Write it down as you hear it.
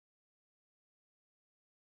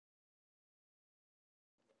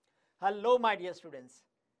Hello, my dear students.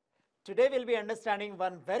 Today we'll be understanding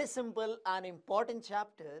one very simple and important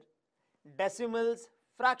chapter, decimals,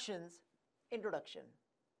 fractions, introduction.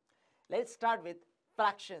 Let's start with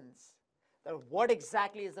fractions. What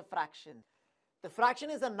exactly is a fraction? The fraction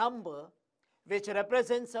is a number which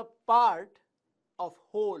represents a part of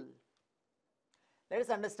whole. Let us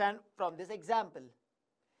understand from this example.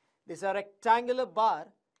 This is a rectangular bar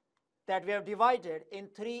that we have divided in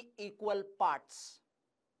 3 equal parts.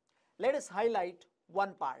 Let us highlight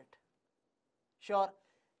one part. Sure,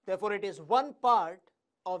 therefore it is one part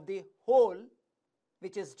of the whole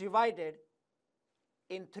which is divided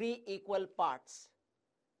in 3 equal parts.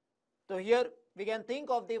 So here we can think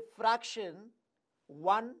of the fraction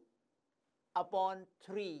 1 upon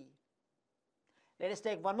 3. Let us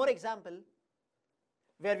take one more example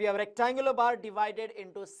where we have a rectangular bar divided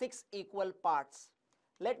into 6 equal parts.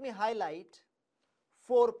 Let me highlight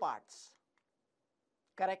 4 parts.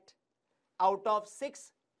 Correct? Out of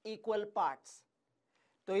 6 equal parts.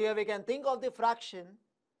 So here we can think of the fraction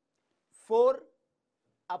 4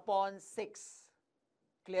 upon 6.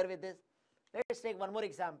 Clear with this? Let's take one more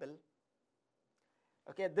example.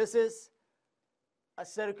 Okay, this is a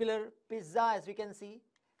circular pizza, as we can see,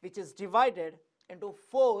 which is divided into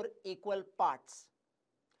 4 equal parts.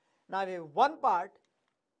 Now we have one part.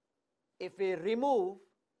 If we remove,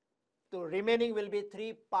 the remaining will be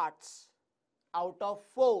 3 parts out of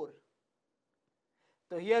 4.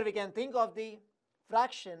 So here we can think of the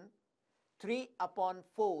fraction 3 upon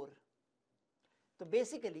 4. So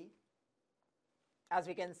basically, as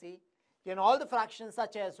we can see, in all the fractions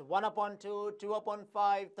such as 1 upon 2, 2 upon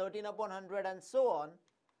 5, 13 upon 100 and so on,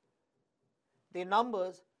 the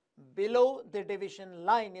numbers below the division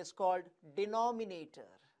line is called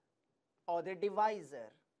denominator or the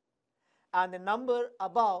divisor, and the number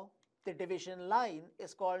above the division line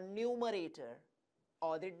is called numerator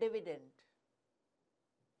or the dividend.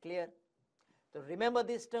 Clear? So remember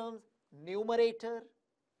these terms, numerator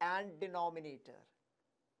and denominator.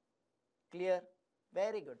 Clear?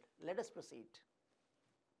 Very good. Let us proceed.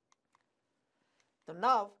 So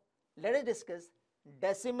now let us discuss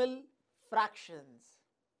decimal fractions.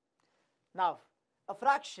 Now a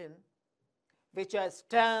fraction which has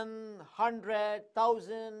 10, 100,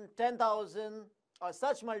 1000, 10,000 or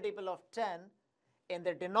such multiple of 10 in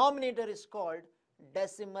the denominator is called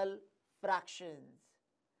decimal fractions.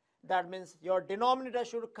 That means your denominator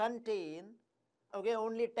should contain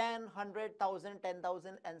only 10, 100, 1000,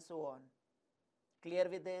 10,000 and so on. Clear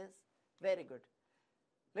with this? Very good.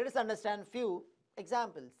 Let us understand few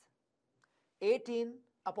examples. 18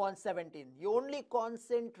 upon 17. You only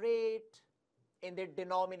concentrate in the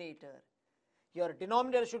denominator. Your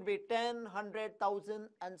denominator should be 10, 100, 1000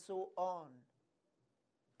 and so on.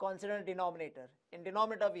 Consider denominator. In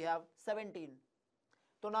denominator we have 17.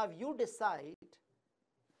 So now you decide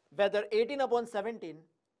whether 18 upon 17,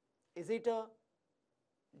 is it a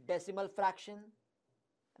decimal fraction?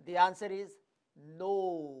 The answer is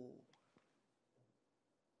no.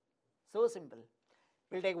 So simple.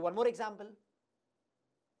 We'll take one more example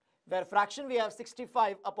where fraction we have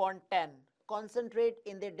 65 upon 10. Concentrate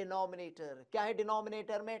in the denominator. क्या है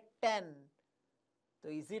denominator में 10. So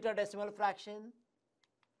is it a decimal fraction?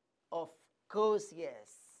 Of course yes.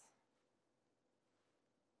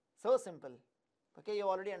 So simple. Okay, you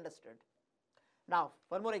already understood. Now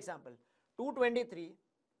one more example. 223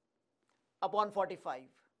 upon 45.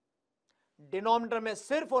 Denominator में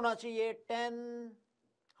सिर्फ होना चाहिए 10,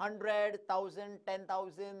 100, 1000,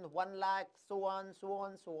 10,000, 1 lakh, so on, so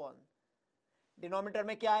on, so on. Denominator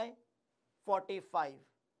में क्या है? 45.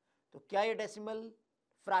 तो क्या ये decimal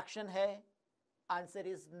fraction है? Answer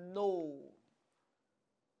is no.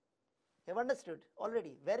 You have understood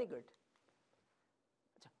already? Very good.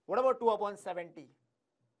 What about 2 upon 70?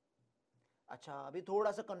 अच्छा, अभी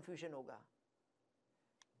थोड़ा सा confusion होगा.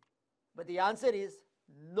 But the answer is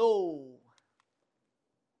no.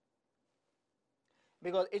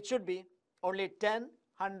 Because it should be only 10,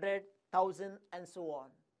 100, 1000 and so on.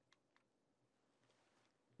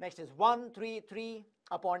 Next is 133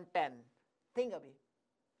 upon 10. Think abhi.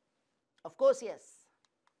 Of course, yes.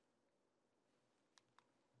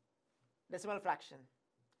 Decimal fraction.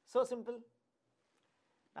 So simple.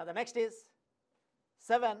 Now the next is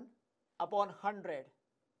 7 upon 100.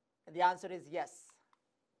 And the answer is yes.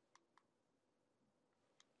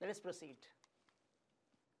 Let us proceed.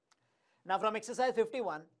 Now from exercise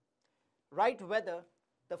 51, write whether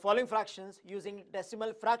the following fractions using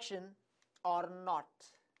decimal fraction or not.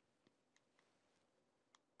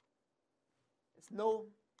 It's no.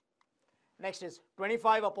 Next is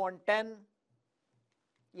 25 upon 10.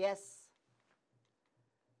 Yes.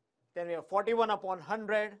 Then we have 41 upon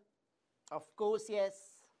 100. Of course, yes.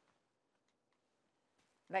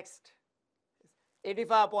 Next,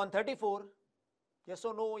 85 upon 34. Yes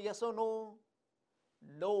or no? Yes or no?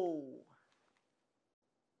 No.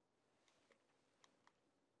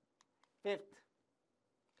 Fifth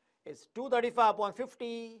is 235 upon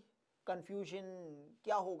 50. Confusion.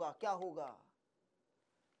 क्या होगा? क्या होगा?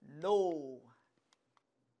 No.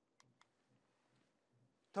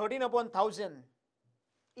 13 upon 1000.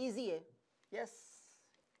 Easy, eh? Yes.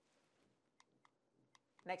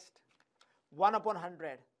 Next, 1 upon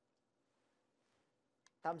 100.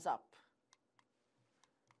 Thumbs up.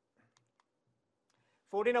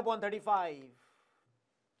 14 upon 35.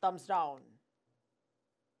 Thumbs down.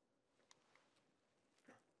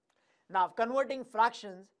 Now, converting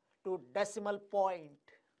fractions to decimal point.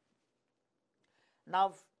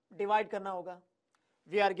 Now, divide करना होगा.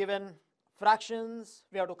 We are given fractions.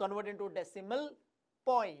 We have to convert into decimal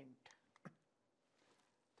point.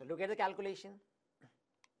 So, look at the calculation.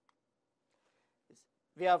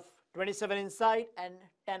 We have 27 inside and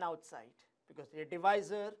 10 outside because the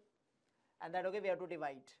divisor, and that, okay, we have to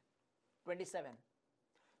divide 27.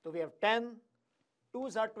 So we have 10,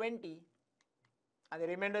 2s are 20, and the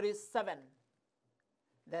remainder is 7.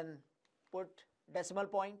 Then put decimal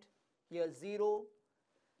point here, 0,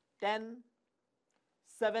 10,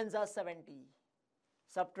 7s are 70.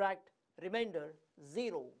 Subtract remainder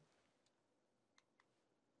 0.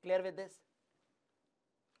 Clear with this?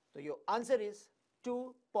 So your answer is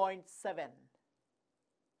 2.7.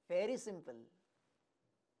 Very simple.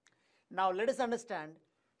 Now let us understand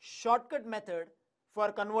shortcut method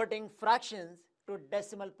for converting fractions to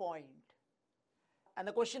decimal point. And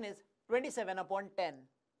the question is 27 upon 10.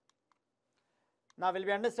 Now we'll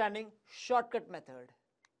be understanding shortcut method.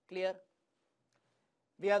 Clear?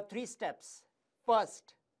 We have 3 steps.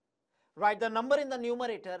 First, write the number in the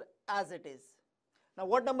numerator as it is. Now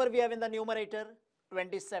what number we have in the numerator?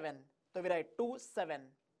 27. So we write 2, 7.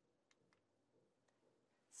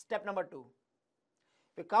 Step number 2.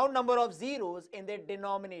 We count number of zeros in the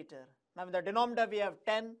denominator. Now in the denominator we have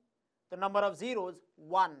 10. The number of zeros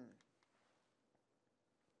 1.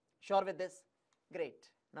 Sure with this? Great.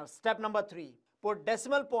 Now step number 3. Put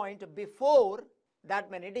decimal point before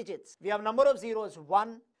that many digits. We have number of zeros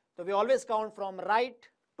 1. So we always count from right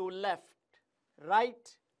to left.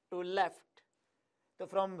 Right to left. So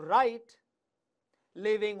from right,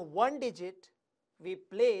 leaving 1 digit, we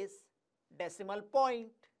place decimal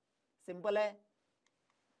point. Simple hai?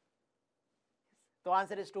 So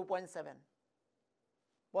answer is 2.7.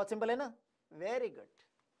 Bahut simple hai na? Very good.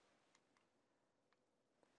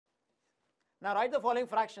 Now write the following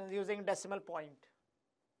fractions using decimal point.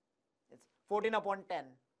 It's 14 upon 10.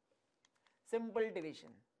 Simple division.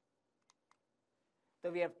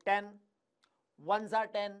 So we have 10. 1s are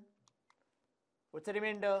 10. What's the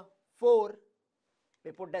remainder? 4.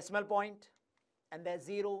 We put decimal point and there's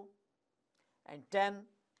 0. And 10.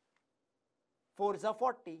 4s are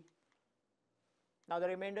 40. Now the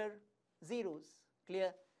remainder zeros.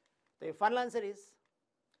 Clear? So your final answer is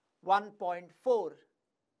 1.4.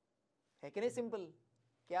 है कि नहीं simple?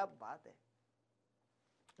 क्या बात है?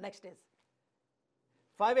 Next is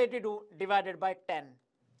 582 divided by 10.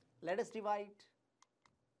 Let us divide.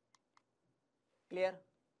 Clear?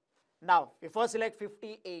 Now we first select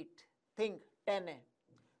 58. Think 10 है.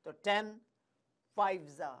 So 10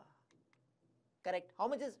 5s are. Correct? How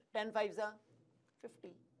much is 10 5s are? 50.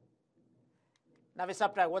 Now we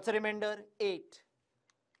subtract. What's the remainder? 8.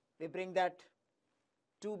 We bring that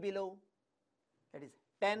 2 below. That is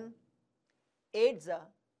 10 8s are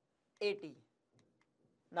 80.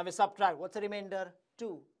 Now we subtract. What's the remainder?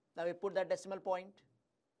 2. Now we put that decimal point.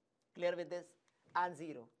 Clear with this? And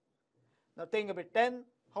 0. Now think a bit. 10.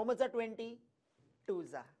 How much are 20?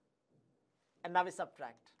 2s are. And now we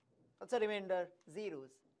subtract. What's the remainder?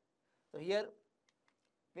 Zeros. So here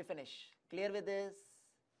we finish. Clear with this?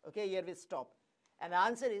 Okay, here we stop. And the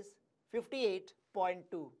answer is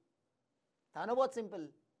 58.2. Tha na bahut simple.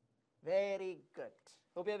 Very good.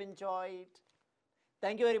 Hope you have enjoyed.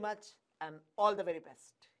 Thank you very much and all the very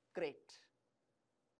best. Great.